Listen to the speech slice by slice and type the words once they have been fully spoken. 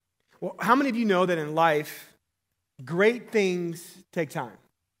Well, how many of you know that in life, great things take time?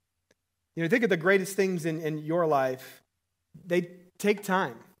 Think of the greatest things in your life. They take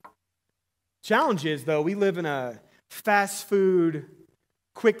time. Challenge is, though, we live in a fast food,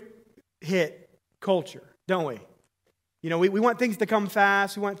 quick hit culture, don't we? We want things to come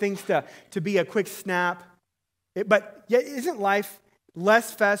fast. We want things to be a quick snap. But yet, isn't life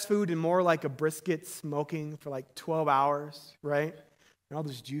less fast food and more like a brisket smoking for like 12 hours, right? And all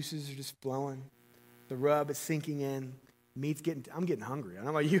those juices are just flowing. The rub is sinking in. I'm getting hungry. I don't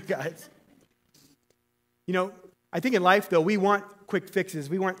know about you guys. I think in life, though, we want quick fixes.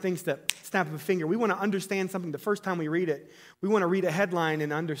 We want things to snap of a finger. We want to understand something the first time we read it. We want to read a headline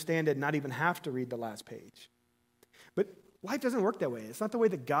and understand it and not even have to read the last page. But life doesn't work that way. It's not the way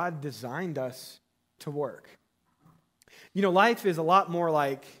that God designed us to work. Life is a lot more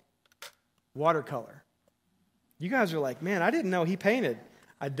like watercolor. You guys are like, man, I didn't know he painted.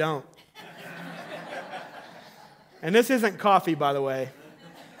 I don't. And this isn't coffee, by the way.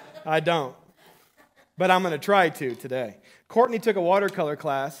 I don't. But I'm going to try to today. Courtney took a watercolor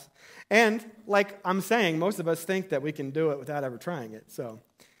class, and like I'm saying, most of us think that we can do it without ever trying it, so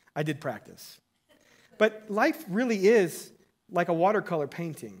I did practice. But life really is like a watercolor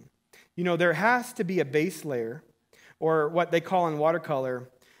painting. There has to be a base layer, or what they call in watercolor,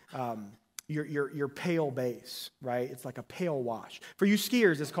 your pale base, right? It's like a pale wash. For you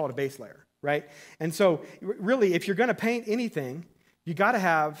skiers, it's called a base layer, right? And so really, if you're going to paint anything, you got to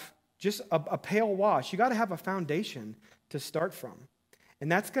have just a pale wash. You got to have a foundation to start from.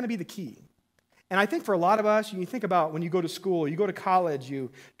 And that's going to be the key. And I think for a lot of us, you think about when you go to school, you go to college, you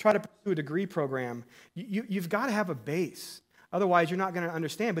try to pursue a degree program, you've got to have a base. Otherwise, you're not going to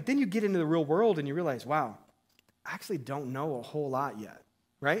understand. But then you get into the real world and you realize, wow, I actually don't know a whole lot yet,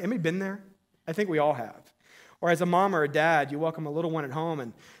 right? Anybody been there? I think we all have. Or as a mom or a dad, you welcome a little one at home,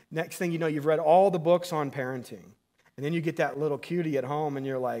 and next thing you know, you've read all the books on parenting. And then you get that little cutie at home, and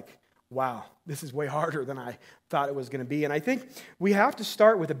you're like, wow, this is way harder than I thought it was going to be. And I think we have to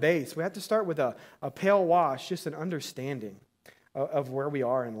start with a base. We have to start with a pale wash, just an understanding of where we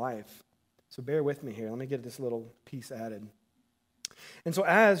are in life. So bear with me here. Let me get this little piece added. And so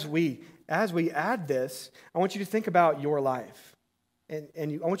as we add this, I want you to think about your life. And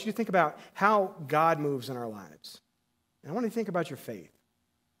I want you to think about how God moves in our lives. And I want you to think about your faith.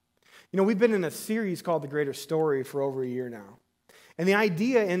 We've been in a series called The Greater Story for over a year now. And the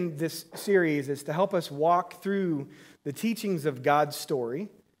idea in this series is to help us walk through the teachings of God's story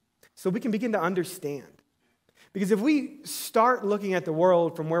so we can begin to understand. Because if we start looking at the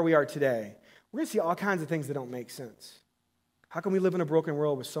world from where we are today, we're going to see all kinds of things that don't make sense. How can we live in a broken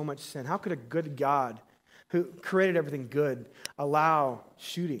world with so much sin? How could a good God who created everything good allow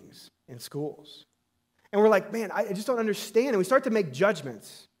shootings in schools? And we're like, man, I just don't understand. And we start to make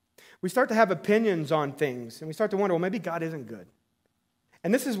judgments. We start to have opinions on things. And we start to wonder, well, maybe God isn't good.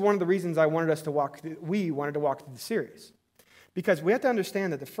 And this is one of the reasons we wanted to walk through the series. Because we have to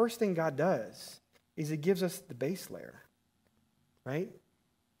understand that the first thing God does is he gives us the base layer, right?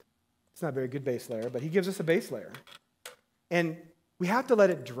 It's not a very good base layer, but he gives us a base layer. And we have to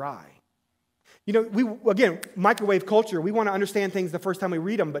let it dry. Again, microwave culture, we want to understand things the first time we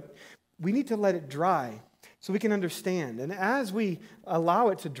read them, but we need to let it dry so we can understand. And as we allow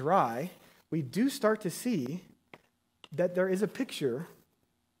it to dry, we do start to see that there is a picture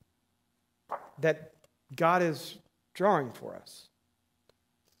that God is drawing for us.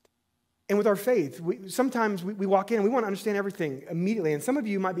 And with our faith, sometimes we walk in and we want to understand everything immediately. And some of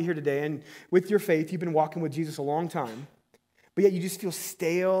you might be here today, and with your faith, you've been walking with Jesus a long time, but yet you just feel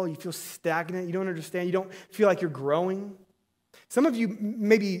stale, you feel stagnant, you don't understand, you don't feel like you're growing. Some of you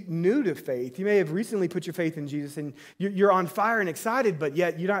may be new to faith. You may have recently put your faith in Jesus, and you're on fire and excited, but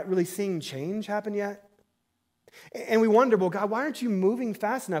yet you're not really seeing change happen yet. And we wonder, well, God, why aren't you moving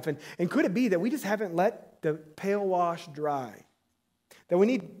fast enough? And could it be that we just haven't let the pale wash dry? That we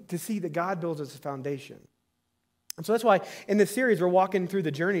need to see that God builds us a foundation. And so that's why in this series, we're walking through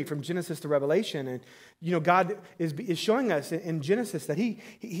the journey from Genesis to Revelation. And, God is showing us in Genesis that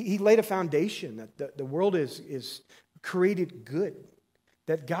he laid a foundation, that the world is created good,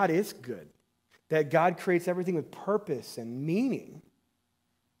 that God is good, that God creates everything with purpose and meaning.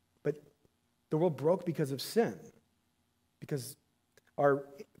 The world broke because of sin, because our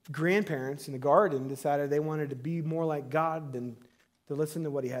grandparents in the garden decided they wanted to be more like God than to listen to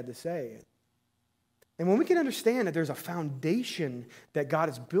what he had to say. And when we can understand that there's a foundation that God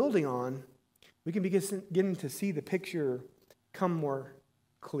is building on, we can begin to see the picture come more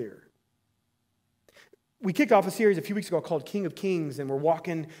clear. We kicked off a series a few weeks ago called King of Kings, and we're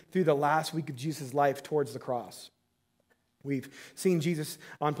walking through the last week of Jesus' life towards the cross. We've seen Jesus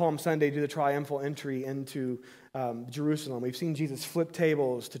on Palm Sunday do the triumphal entry into Jerusalem. We've seen Jesus flip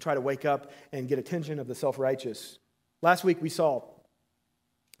tables to try to wake up and get attention of the self-righteous. Last week we saw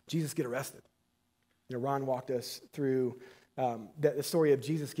Jesus get arrested. Ron walked us through the story of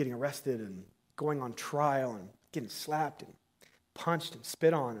Jesus getting arrested and going on trial and getting slapped and punched and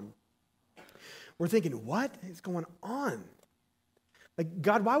spit on him. We're thinking, what is going on? Like,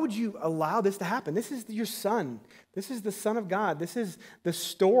 God, why would you allow this to happen? This is your son. This is the Son of God. This is the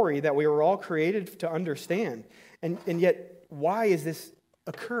story that we were all created to understand. And yet, why is this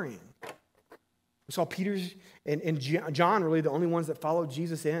occurring? We saw Peter and John really the only ones that followed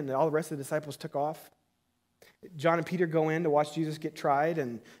Jesus in, and all the rest of the disciples took off. John and Peter go in to watch Jesus get tried,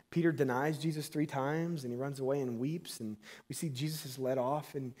 and Peter denies Jesus 3 times, and he runs away and weeps, and we see Jesus is led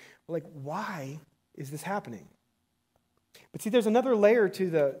off, and we're like, why is this happening? But see, there's another layer to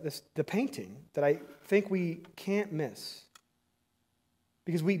the painting that I think we can't miss.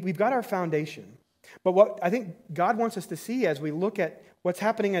 Because we've got our foundation. But what I think God wants us to see as we look at what's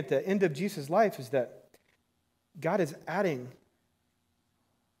happening at the end of Jesus' life is that God is adding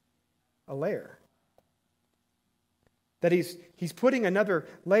a layer. That he's putting another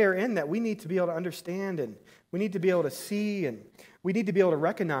layer in that we need to be able to understand, and we need to be able to see, and we need to be able to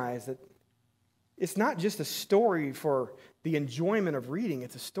recognize that it's not just a story for the enjoyment of reading,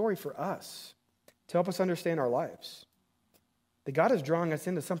 it's a story for us to help us understand our lives. That God is drawing us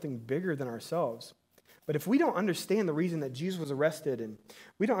into something bigger than ourselves. But if we don't understand the reason that Jesus was arrested, and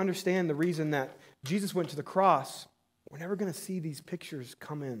we don't understand the reason that Jesus went to the cross, we're never going to see these pictures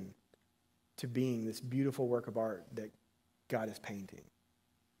come in to being this beautiful work of art that God is painting.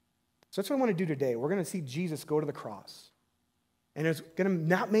 So that's what I want to do today. We're going to see Jesus go to the cross. And it's going to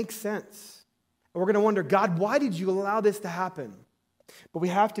not make sense. And we're going to wonder, God, why did you allow this to happen? But we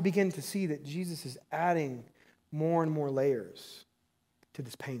have to begin to see that Jesus is adding more and more layers to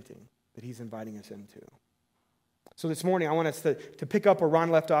this painting that he's inviting us into. So this morning, I want us to pick up where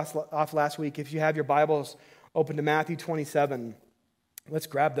Ron left off last week. If you have your Bibles open to Matthew 27, let's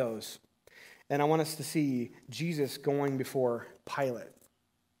grab those. And I want us to see Jesus going before Pilate.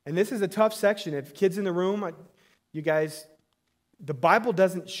 And this is a tough section. If kids in the room, you guys, the Bible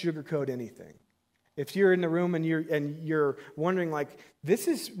doesn't sugarcoat anything. If you're in the room and you're wondering, like, this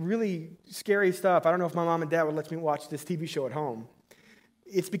is really scary stuff. I don't know if my mom and dad would let me watch this TV show at home.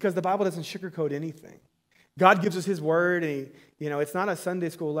 It's because the Bible doesn't sugarcoat anything. God gives us His Word, and it's not a Sunday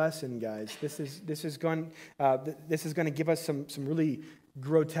school lesson, guys. This is going to give us some really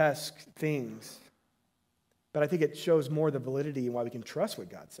grotesque things. But I think it shows more the validity and why we can trust what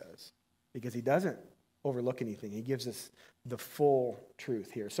God says, because He doesn't overlook anything. He gives us the full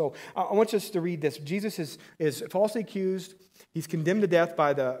truth here. So I want us to read this. Jesus is falsely accused. He's condemned to death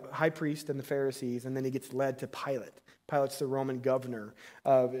by the high priest and the Pharisees, and then he gets led to Pilate. Pilate's the Roman governor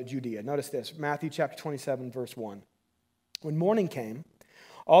of Judea. Notice this, Matthew chapter 27, verse 1. When morning came,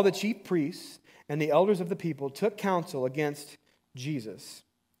 all the chief priests and the elders of the people took counsel against Jesus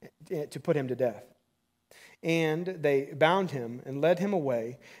to put him to death. And they bound him and led him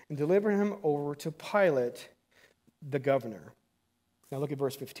away and delivered him over to Pilate, the governor. Now look at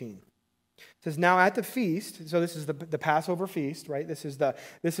verse 15. It says, now at the feast, so this is the Passover feast, right? This is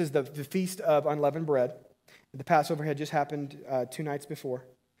the feast of unleavened bread. The Passover had just happened 2 nights before,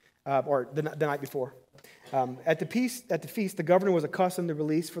 or the night before. At the feast, the governor was accustomed to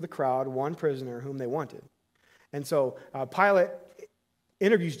release for the crowd one prisoner whom they wanted. And so Pilate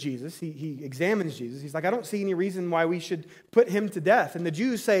interviews Jesus. He examines Jesus. He's like, I don't see any reason why we should put him to death. And the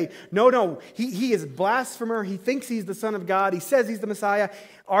Jews say, no, he is a blasphemer. He thinks he's the Son of God. He says he's the Messiah.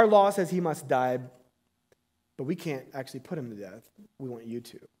 Our law says he must die, but we can't actually put him to death. We want you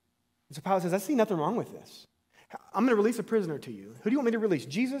to. And so Pilate says, I see nothing wrong with this. I'm going to release a prisoner to you. Who do you want me to release,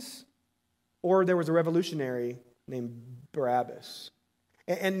 Jesus? Or there was a revolutionary named Barabbas.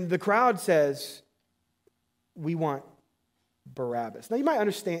 And the crowd says, we want Barabbas. Now you might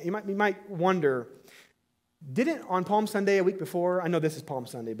understand, you might wonder, didn't on Palm Sunday a week before, I know this is Palm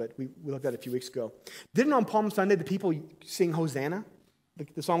Sunday, but we looked at it a few weeks ago. Didn't on Palm Sunday the people sing Hosanna,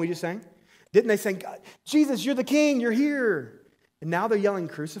 the song we just sang? Didn't they sing, Jesus, you're the king, you're here? And now they're yelling,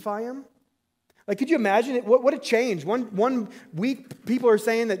 crucify him? Like, could you imagine it? What a change. One week people are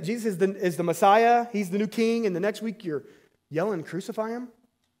saying that Jesus is the Messiah, he's the new king, and the next week you're yelling, crucify him?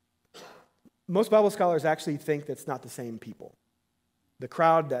 Most Bible scholars actually think that's not the same people. The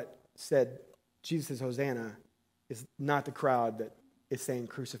crowd that said Jesus is Hosanna is not the crowd that is saying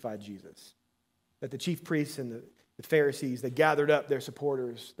crucify Jesus. That the chief priests and the Pharisees, they gathered up their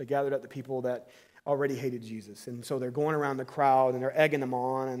supporters. They gathered up the people that already hated Jesus. And so they're going around the crowd and they're egging them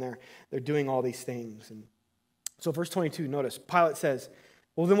on and they're doing all these things. And So verse 22, notice, Pilate says,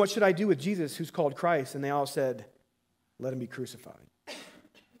 well, then what should I do with Jesus who's called Christ? And they all said, let him be crucified.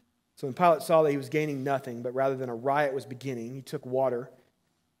 So when Pilate saw that he was gaining nothing, but rather than a riot was beginning, he took water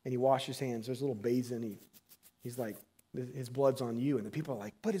and he washed his hands. There's a little basin. He's like, his blood's on you. And the people are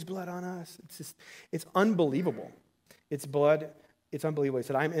like, put his blood on us. It's unbelievable. It's blood. It's unbelievable. He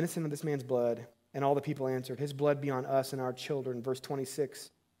said, I'm innocent of this man's blood. And all the people answered, his blood be on us and our children. Verse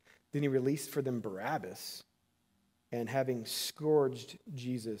 26, then he released for them Barabbas. And having scourged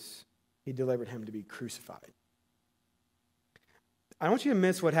Jesus, he delivered him to be crucified. I don't want you to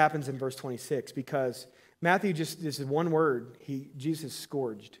miss what happens in verse 26 because Matthew this is one word, Jesus is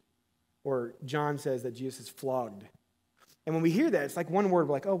scourged. Or John says that Jesus is flogged. And when we hear that, it's like one word,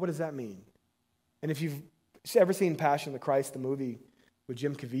 we're like, oh, what does that mean? And if you've ever seen Passion of the Christ, the movie with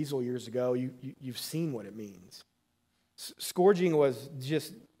Jim Caviezel years ago, you've seen what it means. Scourging was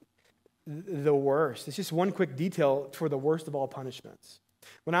just the worst. It's just one quick detail for the worst of all punishments.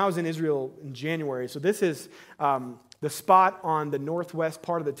 When I was in Israel in January, so this is the spot on the northwest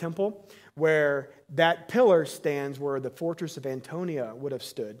part of the temple where that pillar stands where the fortress of Antonia would have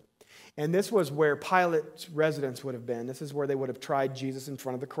stood. And this was where Pilate's residence would have been. This is where they would have tried Jesus in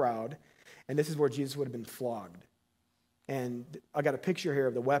front of the crowd. And this is where Jesus would have been flogged. And I got a picture here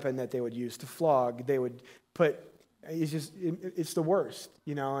of the weapon that they would use to flog. They would put, it's the worst,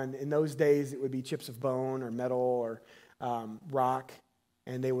 and in those days it would be chips of bone or metal or rock.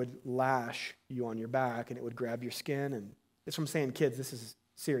 And they would lash you on your back and it would grab your skin. And that's what I'm saying, kids, this is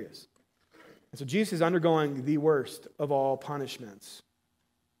serious. And so Jesus is undergoing the worst of all punishments.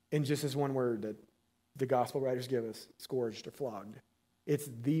 In just this one word that the gospel writers give us, scourged or flogged. It's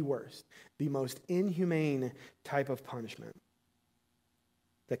the worst, the most inhumane type of punishment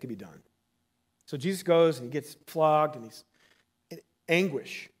that could be done. So Jesus goes and he gets flogged and he's in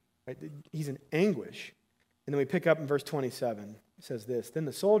anguish. Right? He's in anguish. And then we pick up in verse 27. It says this, then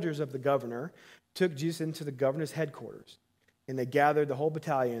the soldiers of the governor took Jesus into the governor's headquarters and they gathered the whole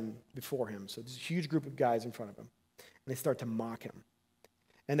battalion before him. So there's a huge group of guys in front of him. And they start to mock him.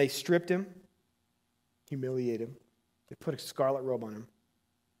 And they stripped him, humiliated him. They put a scarlet robe on him.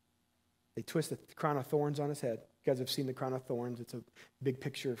 They twist the crown of thorns on his head. You guys have seen the crown of thorns. It's a big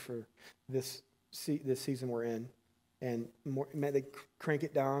picture for this season we're in. And they crank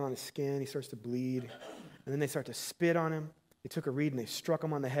it down on his skin. He starts to bleed. And then they start to spit on him. They took a reed and they struck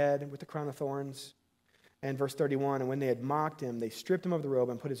him on the head with the crown of thorns. And verse 31, and when they had mocked him, they stripped him of the robe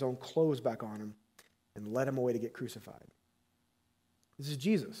and put his own clothes back on him and led him away to get crucified. This is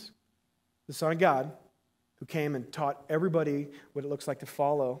Jesus, the Son of God, who came and taught everybody what it looks like to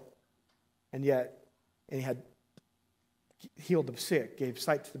follow, and he had healed the sick, gave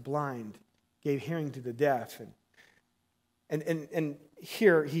sight to the blind, gave hearing to the deaf, and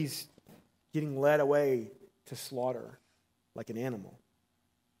here he's getting led away to slaughter like an animal.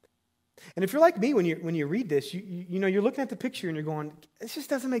 And if you're like me, when you read this, you're looking at the picture and you're going, it just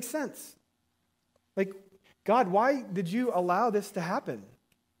doesn't make sense. Like, God, why did you allow this to happen?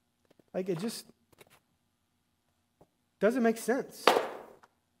 Like, it just doesn't make sense.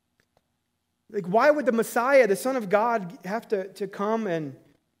 Like, why would the Messiah, the Son of God, have to come and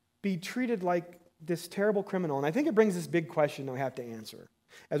be treated like this terrible criminal? And I think it brings this big question that we have to answer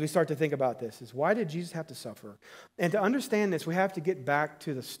as we start to think about this, is why did Jesus have to suffer? And to understand this, we have to get back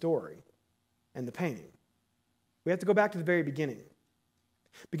to the story and the painting. We have to go back to the very beginning.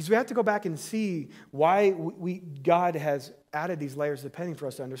 Because we have to go back and see why God has added these layers of painting for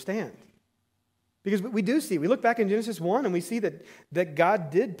us to understand. Because we look back in Genesis 1 and we see that God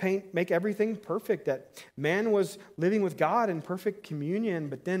did make everything perfect, that man was living with God in perfect communion,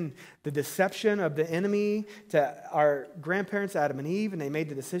 but then the deception of the enemy to our grandparents, Adam and Eve, and they made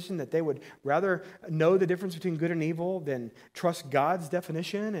the decision that they would rather know the difference between good and evil than trust God's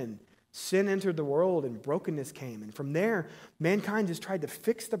definition, and sin entered the world and brokenness came. And from there, mankind just tried to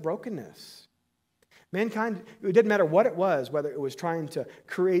fix the brokenness. Mankind, it didn't matter what it was, whether it was trying to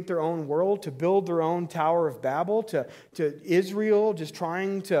create their own world, to build their own Tower of Babel, to Israel just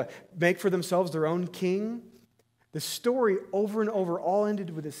trying to make for themselves their own king. The story over and over all ended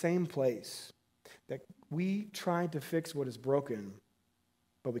with the same place, that we tried to fix what is broken,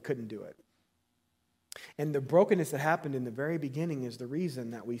 but we couldn't do it. And the brokenness that happened in the very beginning is the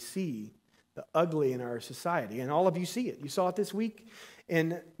reason that we see the ugly in our society. And all of you see it. You saw it this week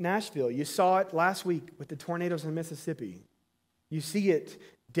in Nashville. You saw it last week with the tornadoes in Mississippi. You see it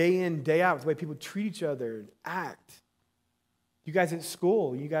day in, day out, with the way people treat each other and act. You guys at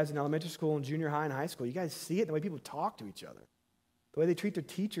school, you guys in elementary school and junior high and high school, you guys see it, the way people talk to each other, the way they treat their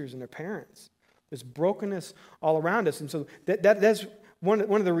teachers and their parents. There's brokenness all around us. And so that's one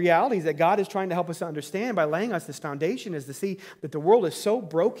of the realities that God is trying to help us to understand by laying us this foundation is to see that the world is so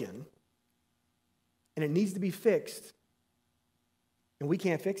broken and it needs to be fixed, and we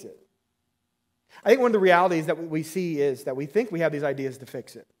can't fix it. I think one of the realities that we see is that we think we have these ideas to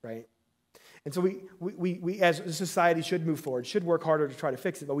fix it, right? And so we as a society should move forward, should work harder to try to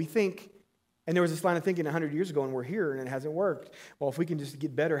fix it, but we think, and there was this line of thinking 100 years ago, and we're here, and it hasn't worked. Well, if we can just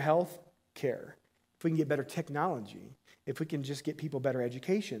get better health care, if we can get better technology, if we can just get people better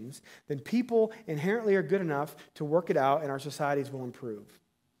educations, then people inherently are good enough to work it out, and our societies will improve.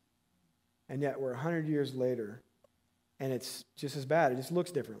 And yet we're 100 years later, and it's just as bad. It just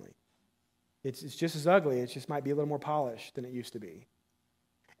looks differently. It's just as ugly. It just might be a little more polished than it used to be.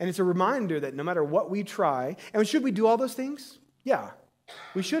 And it's a reminder that no matter what we try, and should we do all those things? Yeah.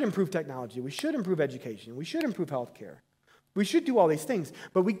 We should improve technology. We should improve education. We should improve healthcare. We should do all these things.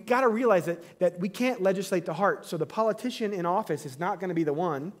 But we got to realize that we can't legislate the heart. So the politician in office is not going to be the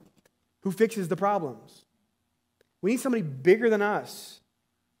one who fixes the problems. We need somebody bigger than us.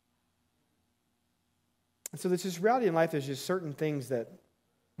 And so there's this reality in life, there's just certain things that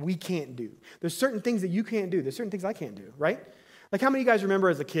we can't do. There's certain things that you can't do. There's certain things I can't do, right? Like how many of you guys remember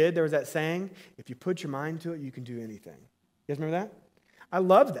as a kid, there was that saying, if you put your mind to it, you can do anything. You guys remember that? I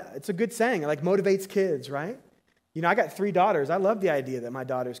love that. It's a good saying. It like motivates kids, right? You know, I got 3 daughters. I love the idea that my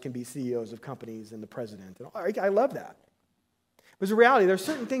daughters can be CEOs of companies and the president. And I love that. But the reality, there's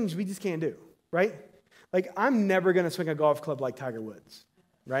certain things we just can't do, right? Like I'm never going to swing a golf club like Tiger Woods,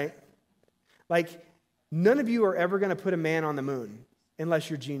 right? Like none of you are ever going to put a man on the moon unless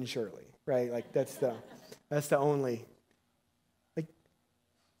you're Gene Shirley, right? Like that's the only. Like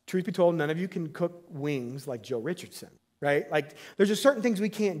truth be told, none of you can cook wings like Joe Richardson. Right? Like, there's just certain things we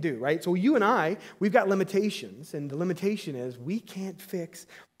can't do, right? So you and I, we've got limitations, and the limitation is we can't fix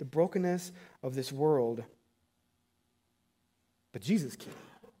the brokenness of this world, but Jesus can.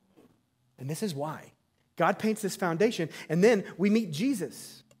 And this is why. God paints this foundation, and then we meet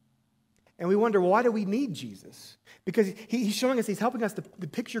Jesus. And we wonder, well, why do we need Jesus? Because he's showing us, he's helping us, the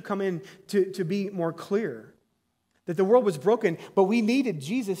picture come in to be more clear. That the world was broken, but we needed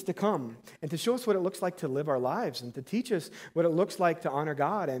Jesus to come and to show us what it looks like to live our lives and to teach us what it looks like to honor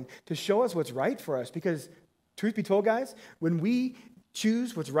God and to show us what's right for us. Because truth be told, guys, when we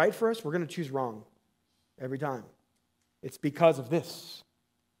choose what's right for us, we're going to choose wrong every time. It's because of this,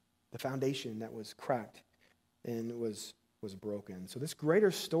 the foundation that was cracked and was broken. So this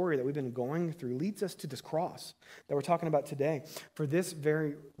greater story that we've been going through leads us to this cross that we're talking about today for this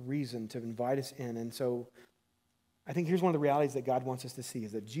very reason, to invite us in. And so I think here's one of the realities that God wants us to see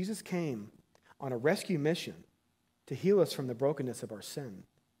is that Jesus came on a rescue mission to heal us from the brokenness of our sin.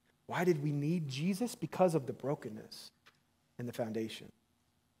 Why did we need Jesus? Because of the brokenness and the foundation.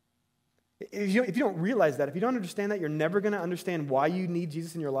 If you don't realize that, if you don't understand that, you're never going to understand why you need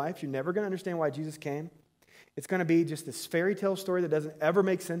Jesus in your life. You're never going to understand why Jesus came. It's going to be just this fairy tale story that doesn't ever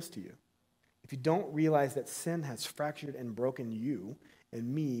make sense to you. If you don't realize that sin has fractured and broken you and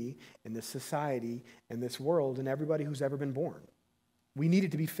me and this society and this world and everybody who's ever been born. We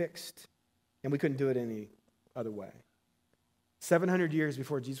needed to be fixed, and we couldn't do it any other way. 700 years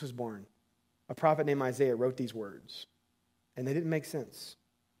before Jesus was born, a prophet named Isaiah wrote these words, and they didn't make sense,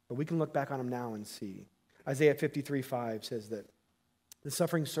 but we can look back on them now and see. Isaiah 53:5 says that the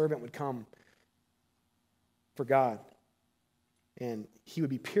suffering servant would come for God, and he would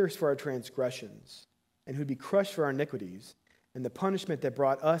be pierced for our transgressions, and he would be crushed for our iniquities. And the punishment that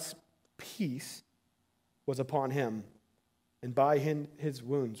brought us peace was upon him. And by his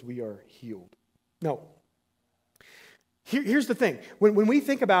wounds we are healed. No. Here's the thing. When we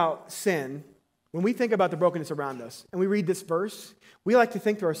think about sin, when we think about the brokenness around us, and we read this verse, we like to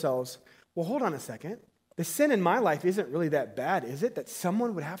think to ourselves, well, hold on a second. The sin in my life isn't really that bad, is it? That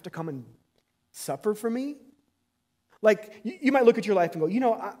someone would have to come and suffer for me? Like, you might look at your life and go, you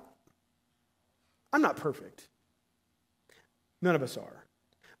know, I'm not perfect. None of us are.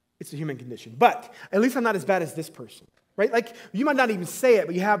 It's a human condition. But at least I'm not as bad as this person, right? Like, you might not even say it,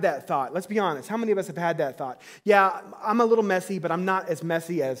 but you have that thought. Let's be honest. How many of us have had that thought? Yeah, I'm a little messy, but I'm not as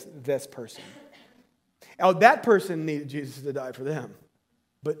messy as this person. Oh, that person needed Jesus to die for them,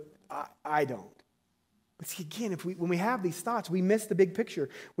 but I don't. But see, again, when we have these thoughts, we miss the big picture.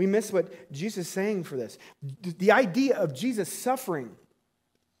 We miss what Jesus is saying for this. The idea of Jesus suffering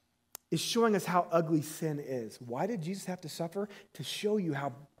is showing us how ugly sin is. Why did Jesus have to suffer? To show you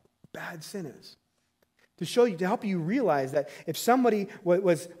how bad sin is. To help you realize that if somebody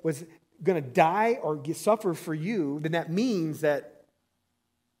was going to die or suffer for you, then that means that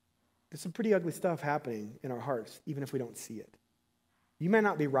there's some pretty ugly stuff happening in our hearts, even if we don't see it. You may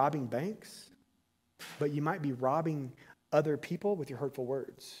not be robbing banks, but you might be robbing other people with your hurtful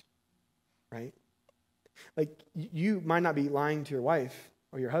words, right? Like, you might not be lying to your wife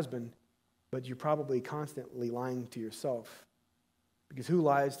or your husband, but you're probably constantly lying to yourself. Because who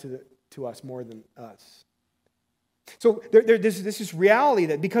lies to us more than us? So there's this reality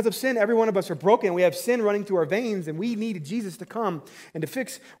that because of sin, every one of us are broken. We have sin running through our veins, and we needed Jesus to come and to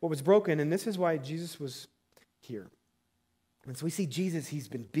fix what was broken. And this is why Jesus was here. And so we see Jesus, he's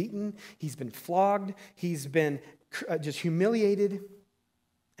been beaten, he's been flogged, he's been just humiliated.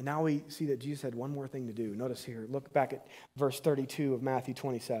 And now we see that Jesus had one more thing to do. Notice here, look back at verse 32 of Matthew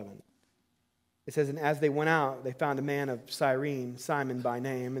 27. It says, and as they went out, they found a man of Cyrene, Simon by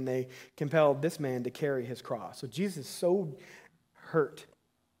name, and they compelled this man to carry his cross. So Jesus is so hurt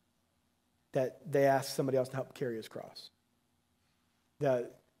that they asked somebody else to help carry his cross.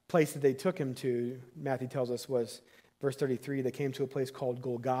 The place that they took him to, Matthew tells us, was verse 33, they came to a place called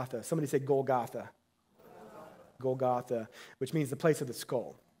Golgotha. Somebody say Golgotha. Golgotha, which means the place of the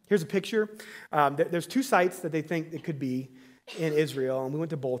skull. Here's a picture. There's two sites that they think it could be in Israel, and we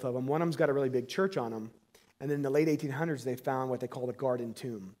went to both of them. One of them's got a really big church on them. And then in the late 1800s, they found what they call the Garden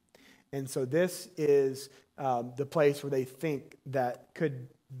Tomb. And so this is the place where they think that could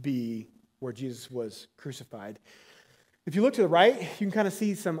be where Jesus was crucified. If you look to the right, you can kind of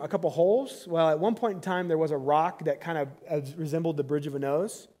see a couple holes. Well, at one point in time, there was a rock that kind of resembled the bridge of a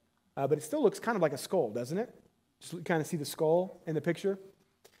nose, but it still looks kind of like a skull, doesn't it? Just kind of see the skull in the picture.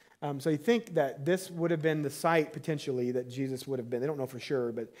 So you think that this would have been the site, potentially, that Jesus would have been. They don't know for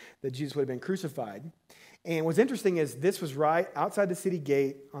sure, but that Jesus would have been crucified. And what's interesting is this was right outside the city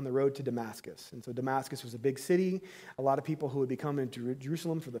gate on the road to Damascus. And so Damascus was a big city. A lot of people who would be coming to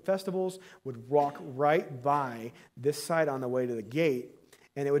Jerusalem for the festivals would walk right by this site on the way to the gate.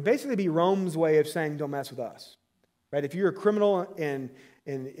 And it would basically be Rome's way of saying, don't mess with us. Right? If you're a criminal in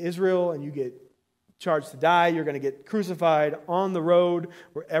Israel and you get charged to die, you're going to get crucified on the road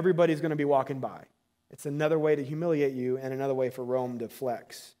where everybody's going to be walking by. It's another way to humiliate you and another way for Rome to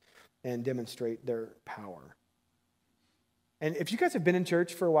flex and demonstrate their power. And if you guys have been in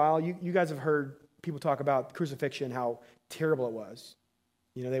church for a while, you guys have heard people talk about crucifixion, how terrible it was.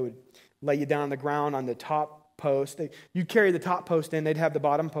 You know, they would lay you down on the ground on the top post. You'd carry the top post in, they'd have the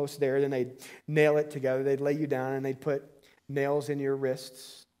bottom post there, then they'd nail it together. They'd lay you down and they'd put nails in your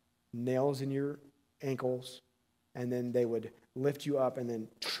wrists, nails in your ankles, and then they would lift you up and then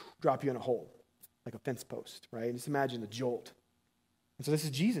drop you in a hole, like a fence post, right? Just imagine the jolt. And so this is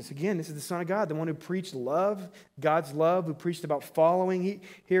Jesus. Again, this is the Son of God, the one who preached love, God's love, who preached about following.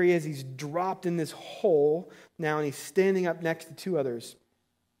 Here he is. He's dropped in this hole now, and he's standing up next to two others.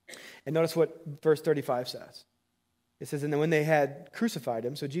 And notice what verse 35 says. It says, and then when they had crucified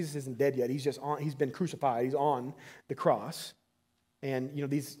him, so Jesus isn't dead yet. He's been crucified. He's on the cross. And,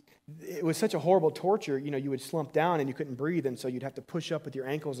 it was such a horrible torture, you would slump down and you couldn't breathe, and so you'd have to push up with your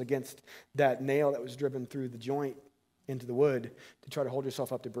ankles against that nail that was driven through the joint into the wood to try to hold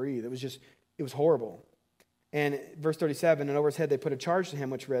yourself up to breathe. It was horrible. And verse 37, and over his head they put a charge to him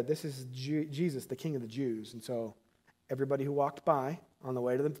which read, this is Jesus, the King of the Jews. And so everybody who walked by on the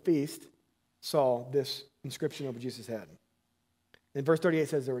way to the feast saw this inscription over Jesus' head. In verse 38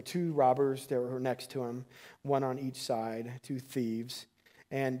 says there were two robbers that were next to him, one on each side, two thieves.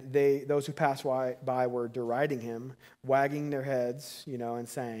 And those who passed by were deriding him, wagging their heads, and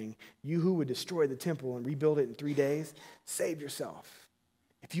saying, you who would destroy the temple and rebuild it in 3 days, save yourself.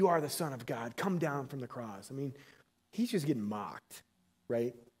 If you are the Son of God, come down from the cross. I mean, he's just getting mocked,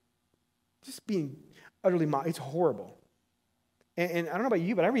 right? Just being utterly mocked. It's horrible. And I don't know about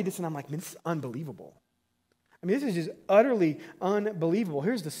you, but I read this and I'm like, man, this is unbelievable. I mean, this is just utterly unbelievable.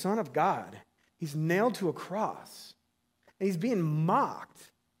 Here's the Son of God. He's nailed to a cross. And he's being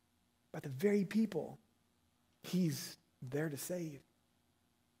mocked by the very people he's there to save.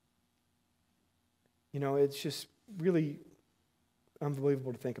 It's just really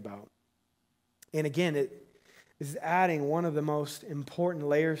unbelievable to think about. And again, it is adding one of the most important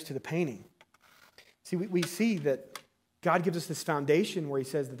layers to the painting. See, we see that God gives us this foundation where he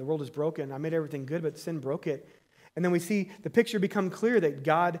says that the world is broken. I made everything good, but sin broke it. And then we see the picture become clear that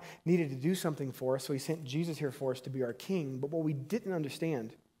God needed to do something for us, so he sent Jesus here for us to be our king. But what we didn't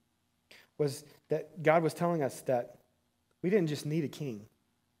understand was that God was telling us that we didn't just need a king.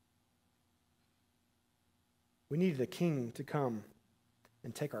 We needed a king to come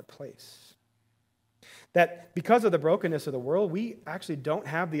and take our place. That because of the brokenness of the world, we actually don't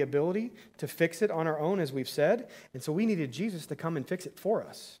have the ability to fix it on our own, as we've said. And so we needed Jesus to come and fix it for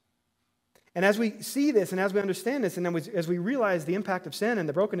us. And as we see this and as we understand this, and then as we realize the impact of sin and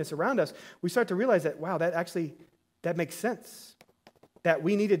the brokenness around us, we start to realize that, wow, that makes sense. That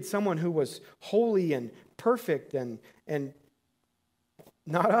we needed someone who was holy and perfect and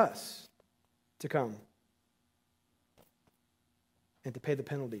not us, to come and to pay the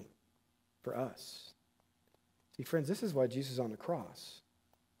penalty for us. See, friends, this is why Jesus is on the cross.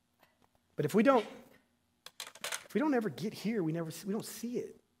 But if we don't ever get here, we don't see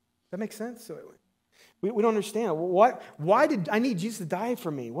it. Does that make sense? So we don't understand. Why did I need Jesus to die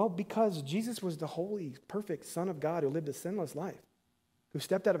for me? Well, because Jesus was the holy, perfect Son of God who lived a sinless life, who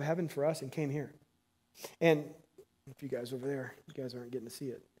stepped out of heaven for us and came here. And if you guys over there, you guys aren't getting to see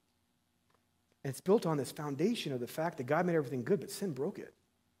it. And it's built on this foundation of the fact that God made everything good, but sin broke it.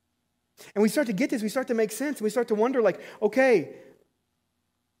 And we start to get this, we start to make sense, and we start to wonder, like, okay,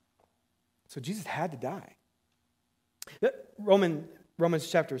 so Jesus had to die.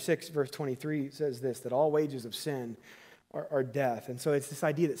 Romans chapter 6, verse 23 says this, that all wages of sin are death. And so it's this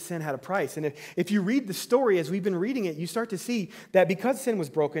idea that sin had a price. And if you read the story as we've been reading it, you start to see that because sin was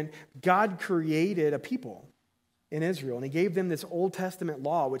broken, God created a people in Israel. And he gave them this Old Testament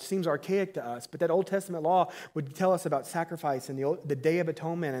law, which seems archaic to us. But that Old Testament law would tell us about sacrifice and the Day of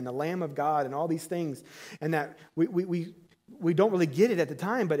Atonement and the Lamb of God and all these things. And that we don't really get it at the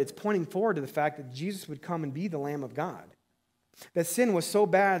time, but it's pointing forward to the fact that Jesus would come and be the Lamb of God. That sin was so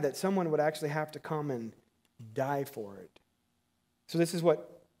bad that someone would actually have to come and die for it. So this is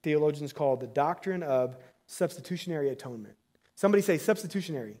what theologians call the doctrine of substitutionary atonement. Somebody say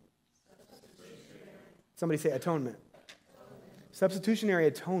substitutionary. Somebody say atonement. Substitutionary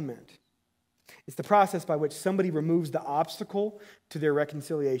atonement is the process by which somebody removes the obstacle to their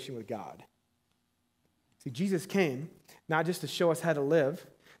reconciliation with God. See, Jesus came not just to show us how to live,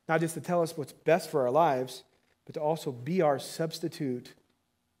 not just to tell us what's best for our lives, but to also be our substitute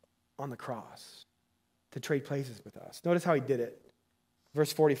on the cross, to trade places with us. Notice how he did it.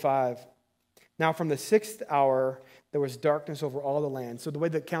 Verse 45. Now from the 6th hour, there was darkness over all the land. So the way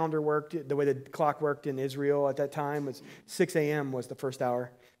the calendar worked, the way the clock worked in Israel at that time was 6 a.m. was the first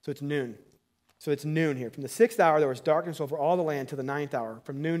hour. So it's noon. So it's noon here. From the 6th hour, there was darkness over all the land to the 9th hour.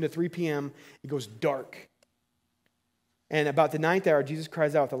 From noon to 3 p.m., it goes dark. And about the 9th hour, Jesus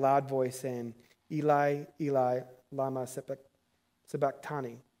cries out with a loud voice saying, Eli, Eli, lama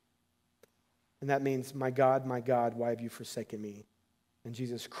sabachthani. And that means, my God, why have you forsaken me? And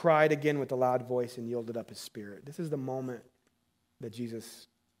Jesus cried again with a loud voice and yielded up his spirit. This is the moment that Jesus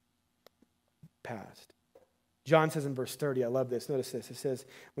passed. John says in verse 30, I love this, notice this. It says,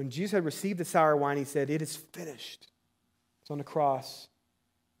 when Jesus had received the sour wine, he said, it is finished. It's on the cross.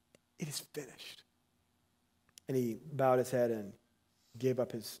 It is finished. And he bowed his head and gave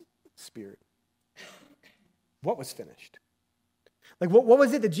up his spirit. What was finished? Like, what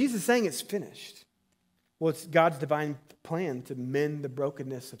was it that Jesus is saying it's finished? Well, it's God's divine plan to mend the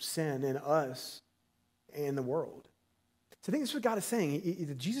brokenness of sin in us and the world. So I think that's what God is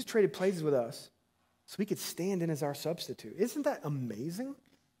saying. Jesus traded places with us so we could stand in as our substitute. Isn't that amazing?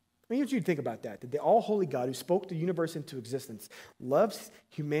 I mean, you think about that the all-holy God who spoke the universe into existence loves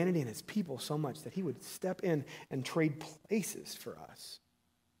humanity and his people so much that he would step in and trade places for us.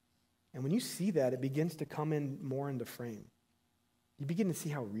 And when you see that, it begins to come in more into frame. You begin to see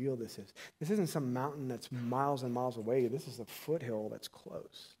how real this is. This isn't some mountain that's miles and miles away. This is a foothill that's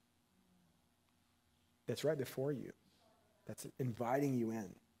close. That's right before you. That's inviting you in.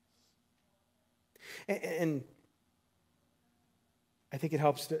 And I think it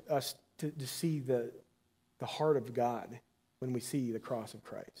helps us to see the heart of God when we see the cross of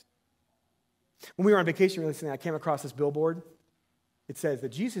Christ. When we were on vacation recently, I came across this billboard. It says that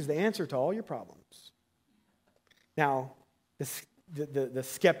Jesus is the answer to all your problems. Now, the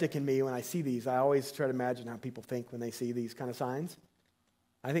skeptic in me, when I see these, I always try to imagine how people think when they see these kind of signs.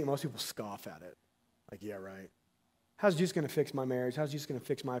 I think most people scoff at it. Like, yeah, right. How's Jesus going to fix my marriage? How's Jesus going to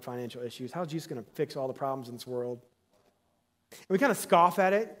fix my financial issues? How's Jesus going to fix all the problems in this world? And we kind of scoff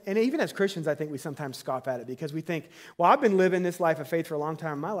at it. And even as Christians, I think we sometimes scoff at it because we think, well, I've been living this life of faith for a long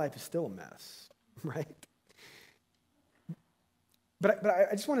time. My life is still a mess, right? But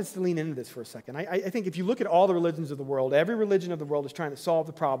I just want us to lean into this for a second. I think if you look at all the religions of the world, every religion of the world is trying to solve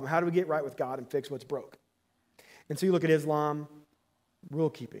the problem. How do we get right with God and fix what's broke? And so you look at Islam, rule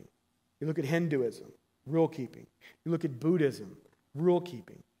keeping. You look at Hinduism, rule keeping. You look at Buddhism, rule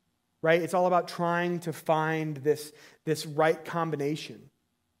keeping. Right? It's all about trying to find this right combination.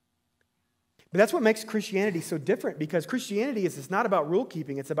 But that's what makes Christianity so different, because Christianity is not about rule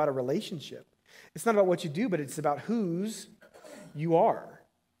keeping, it's about a relationship. It's not about what you do, but it's about whose you are.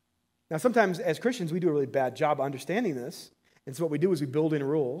 Now, sometimes as Christians, we do a really bad job understanding this. And so what we do is we build in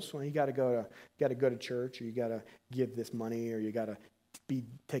rules. Well, you got to go to church, or you got to give this money, or you got to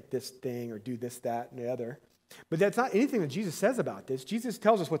take this thing, or do this, that, and the other. But that's not anything that Jesus says about this. Jesus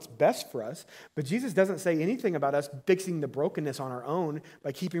tells us what's best for us, but Jesus doesn't say anything about us fixing the brokenness on our own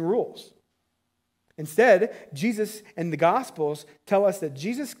by keeping rules. Instead, Jesus and the Gospels tell us that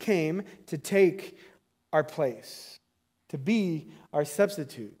Jesus came to take our place, to be our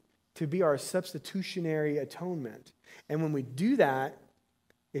substitute, to be our substitutionary atonement. And when we do that,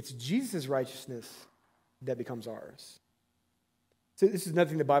 it's Jesus' righteousness that becomes ours. So this is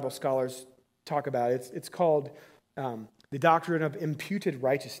nothing the Bible scholars talk about. It's called the doctrine of imputed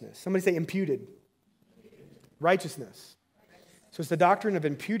righteousness. Somebody say imputed. Righteousness. So it's the doctrine of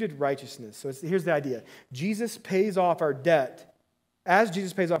imputed righteousness. So here's the idea. Jesus pays off our debt. As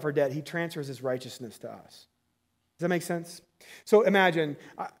Jesus pays off our debt, he transfers his righteousness to us. Does that make sense? So imagine,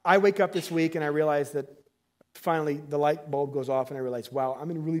 I wake up this week and I realize that finally the light bulb goes off and I realize, wow, I'm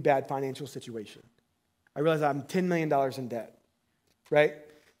in a really bad financial situation. I realize I'm $10 million in debt, right?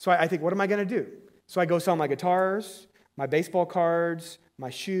 So I think, what am I going to do? So I go sell my guitars, my baseball cards, my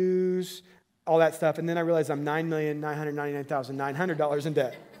shoes, all that stuff, and then I realize I'm $9,999,900 in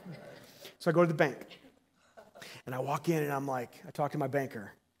debt. So I go to the bank, and I walk in, and I talk to my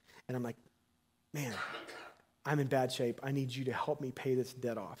banker, and I'm like, man, I'm in bad shape. I need you to help me pay this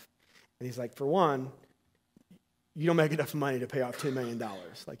debt off. And he's like, for one, you don't make enough money to pay off $10 million.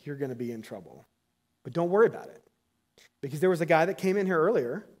 Like, you're going to be in trouble. But don't worry about it. Because there was a guy that came in here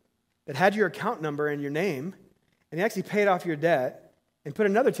earlier that had your account number and your name, and he actually paid off your debt and put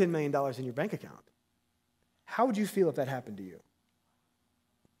another $10 million in your bank account. How would you feel if that happened to you?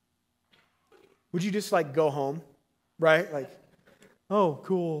 Would you just go home, right? Like, oh,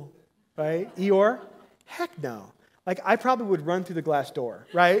 cool, right? Eeyore? Heck no. I probably would run through the glass door,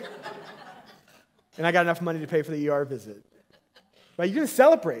 right? And I got enough money to pay for the ER visit. Right? You're going to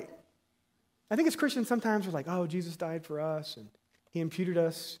celebrate. I think as Christians, sometimes we're like, oh, Jesus died for us, and he imputed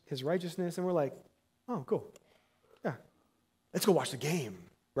us his righteousness, and we're like, oh, cool. Yeah. Let's go watch the game,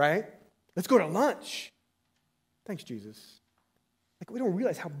 right? Let's go to lunch. Thanks, Jesus. We don't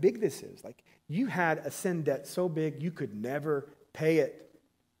realize how big this is. You had a sin debt so big you could never pay it.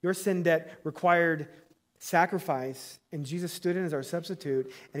 Your sin debt required sacrifice, and Jesus stood in as our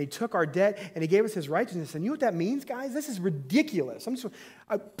substitute, and he took our debt, and he gave us his righteousness. And you know what that means, guys? This is ridiculous.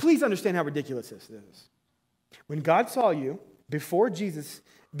 Please understand how ridiculous this is. When God saw you, before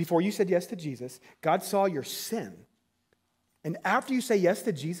you said yes to Jesus, God saw your sin. And after you say yes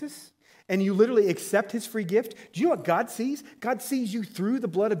to Jesus, and you literally accept his free gift, do you know what God sees? God sees you through the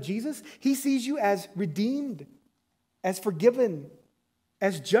blood of Jesus. He sees you as redeemed, as forgiven,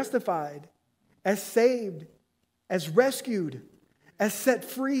 as justified, as saved, as rescued, as set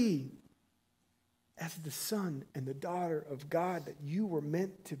free, as the son and the daughter of God that you were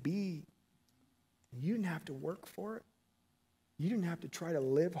meant to be. You didn't have to work for it. You didn't have to try to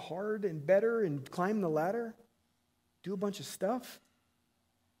live hard and better and climb the ladder, do a bunch of stuff.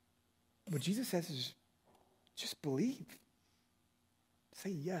 What Jesus says is, just believe. Say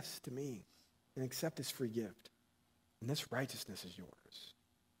yes to me and accept this free gift. And this righteousness is yours.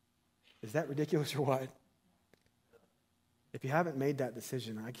 Is that ridiculous or what? If you haven't made that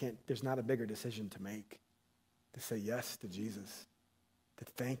decision, there's not a bigger decision to make. To say yes to Jesus. To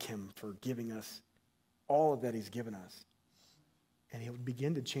thank him for giving us all of that he's given us. And he'll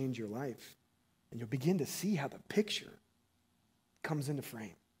begin to change your life. And you'll begin to see how the picture comes into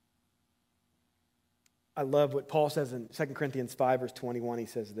frame. I love what Paul says in 2 Corinthians 5, verse 21. He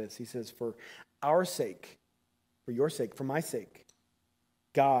says this. He says, for our sake, for your sake, for my sake,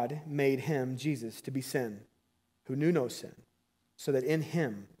 God made him, Jesus, to be sin, who knew no sin, so that in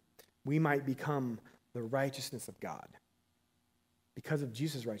him we might become the righteousness of God. Because of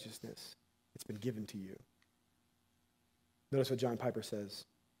Jesus' righteousness, it's been given to you. Notice what John Piper says.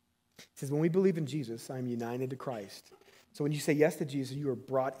 He says, when we believe in Jesus, I am united to Christ. So when you say yes to Jesus, you are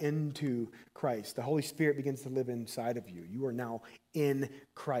brought into Christ. The Holy Spirit begins to live inside of you. You are now in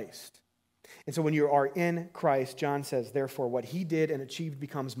Christ. And so when you are in Christ, John says, therefore, what he did and achieved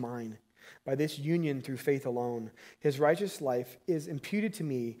becomes mine. By this union through faith alone, his righteous life is imputed to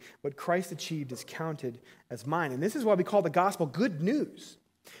me. What Christ achieved is counted as mine. And this is why we call the gospel good news.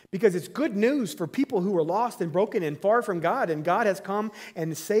 Because it's good news for people who are lost and broken and far from God. And God has come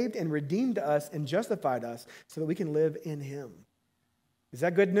and saved and redeemed us and justified us so that we can live in him. Is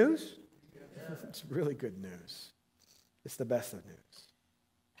that good news? Yeah. It's really good news. It's the best of news.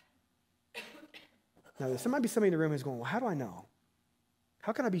 Now, there might be somebody in the room who's going, well, how do I know?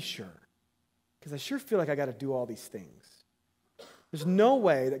 How can I be sure? Because I sure feel like I got to do all these things. There's no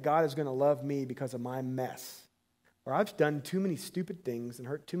way that God is going to love me because of my mess. Or I've done too many stupid things and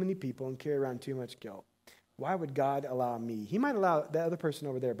hurt too many people and carry around too much guilt. Why would God allow me? He might allow that other person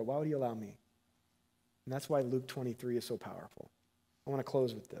over there, but why would he allow me? And that's why Luke 23 is so powerful. I want to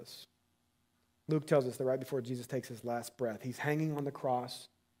close with this. Luke tells us that right before Jesus takes his last breath, he's hanging on the cross,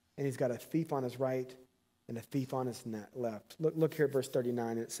 and he's got a thief on his right and a thief on his left. Look here at verse 39,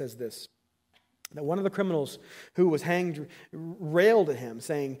 and it says this, that one of the criminals who was hanged railed at him,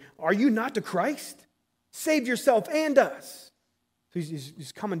 saying, "Are you not the Christ? Save yourself and us." So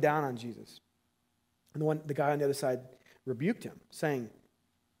he's coming down on Jesus. And the guy on the other side rebuked him, saying,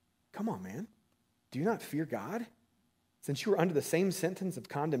 "Come on, man. Do you not fear God, since you are under the same sentence of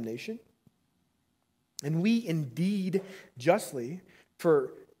condemnation? And we indeed justly,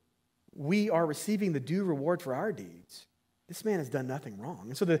 for we are receiving the due reward for our deeds. This man has done nothing wrong."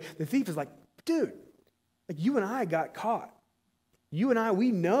 And so the thief is like, "Dude, like you and I got caught. You and I,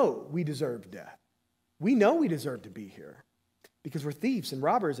 we know we deserve death. We know we deserve to be here because we're thieves and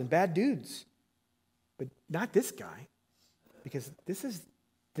robbers and bad dudes. But not this guy, because this is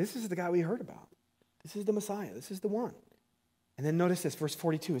the guy we heard about. This is the Messiah. This is the one." And then notice this, verse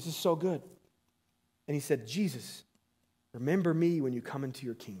 42. This is so good. And he said, "Jesus, remember me when you come into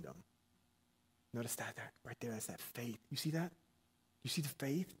your kingdom." Notice that there, right there. That's that faith. You see that? You see the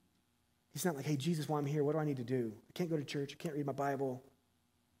faith? He's not like, "Hey, Jesus, while I'm here, what do I need to do? I can't go to church. I can't read my Bible.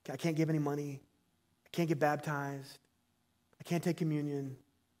 I can't give any money. I can't get baptized. I can't take communion.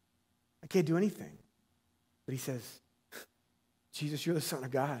 I can't do anything." But he says, "Jesus, you're the Son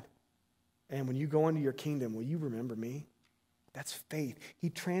of God. And when you go into your kingdom, will you remember me?" That's faith. He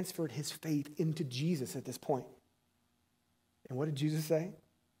transferred his faith into Jesus at this point. And what did Jesus say?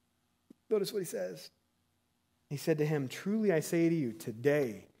 Notice what he says. He said to him, "Truly I say to you,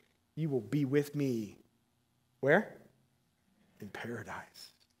 today you will be with me." Where? In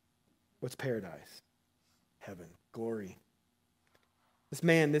paradise. What's paradise? Heaven. Glory. This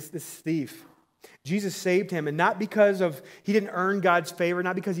man, this thief, Jesus saved him, and not because he didn't earn God's favor,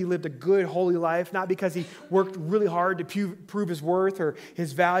 not because he lived a good, holy life, not because he worked really hard to prove his worth or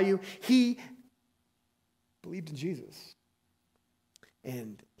his value. He believed in Jesus,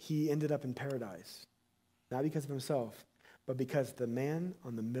 and he ended up in paradise, not because of himself, but because the man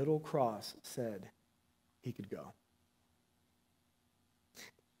on the middle cross said he could go.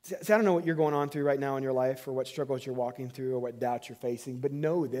 See, I don't know what you're going on through right now in your life or what struggles you're walking through or what doubts you're facing, but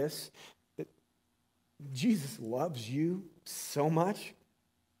know this, that Jesus loves you so much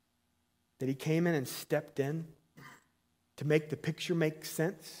that he came in and stepped in to make the picture make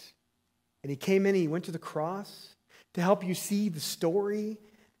sense. And he came in and he went to the cross to help you see the story,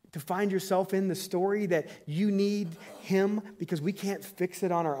 to find yourself in the story that you need him because we can't fix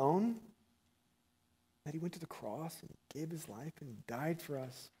it on our own. That he went to the cross and gave his life and he died for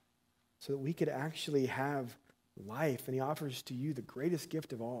us so that we could actually have life. And he offers to you the greatest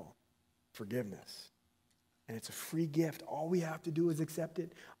gift of all, forgiveness. And it's a free gift. All we have to do is accept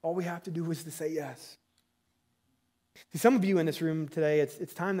it. All we have to do is to say yes. See, some of you in this room today,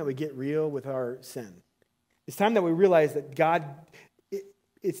 it's time that we get real with our sin. It's time that we realize that God,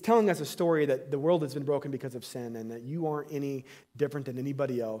 it's telling us a story that the world has been broken because of sin and that you aren't any different than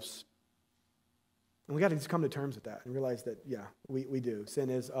anybody else. And we got to just come to terms with that and realize that, yeah, we do. Sin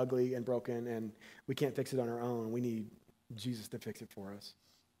is ugly and broken, and we can't fix it on our own. We need Jesus to fix it for us.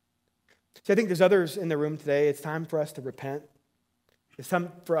 So I think there's others in the room today. It's time for us to repent. It's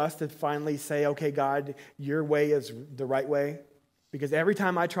time for us to finally say, "Okay, God, your way is the right way." Because every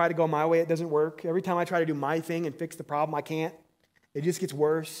time I try to go my way, it doesn't work. Every time I try to do my thing and fix the problem, I can't. It just gets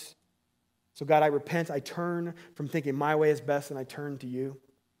worse. So God, I repent. I turn from thinking my way is best, and I turn to you.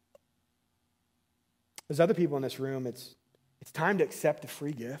 There's other people in this room. It's time to accept a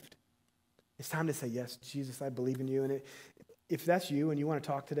free gift. It's time to say, "Yes, Jesus, I believe in you." And if that's you and you want to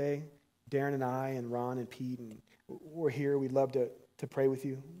talk today, Darren and I and Ron and Pete, and we're here. We'd love to pray with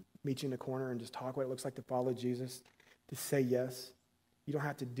you, meet you in the corner and just talk what it looks like to follow Jesus, to say yes. You don't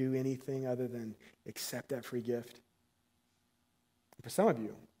have to do anything other than accept that free gift. For some of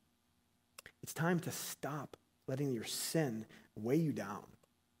you, it's time to stop letting your sin weigh you down.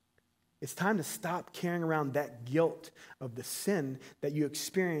 It's time to stop carrying around that guilt of the sin that you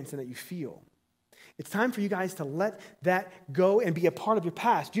experience and that you feel. It's time for you guys to let that go and be a part of your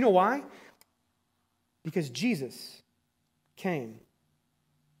past. Do you know why? Because Jesus came.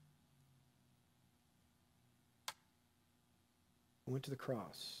 And went to the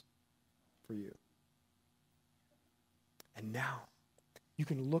cross for you. And now you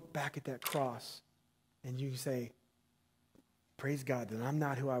can look back at that cross and you can say, "Praise God that I'm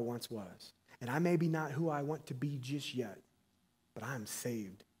not who I once was. And I may be not who I want to be just yet, but I am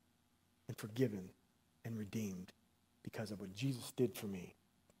saved and forgiven and redeemed because of what Jesus did for me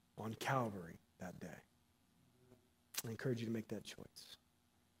on Calvary that day." I encourage you to make that choice.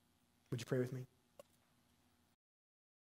 Would you pray with me?